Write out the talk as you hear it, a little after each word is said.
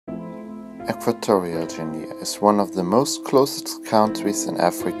Equatorial Guinea is one of the most closest countries in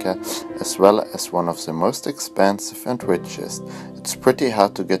Africa, as well as one of the most expansive and richest. It's pretty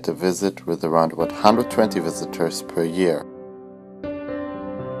hard to get a visit, with around 120 visitors per year.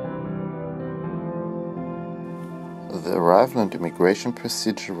 The arrival and immigration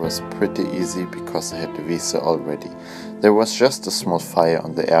procedure was pretty easy because I had a visa already. There was just a small fire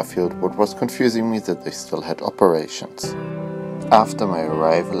on the airfield, what was confusing me that they still had operations. After my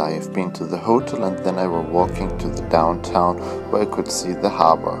arrival, I have been to the hotel and then I was walking to the downtown where I could see the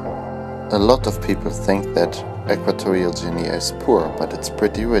harbor. A lot of people think that Equatorial Guinea is poor, but it's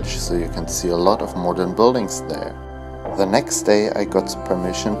pretty rich, so you can see a lot of modern buildings there. The next day I got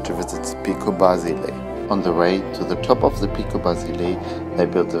permission to visit the Pico Basile. On the way to the top of the Pico Basile, they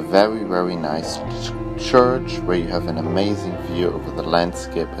built a very nice church where you have an amazing view over the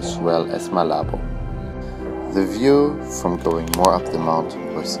landscape as well as Malabo. The view from going more up the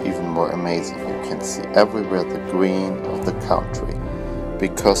mountain was even more amazing. You can see everywhere the green of the country.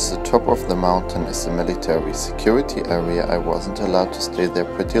 Because the top of the mountain is a military security area, I wasn't allowed to stay there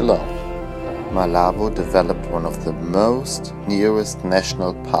pretty long. Malabo developed one of the most nearest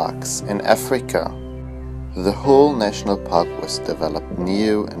national parks in Africa. The whole national park was developed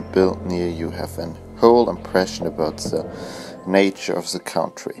new and built near. You have a whole impression about the nature of the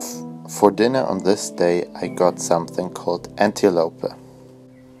country. For dinner on this day I got something called antelope.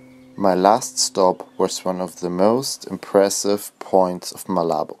 My last stop was one of the most impressive points of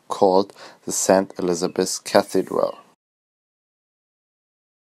Malabo, called the St. Elizabeth's Cathedral.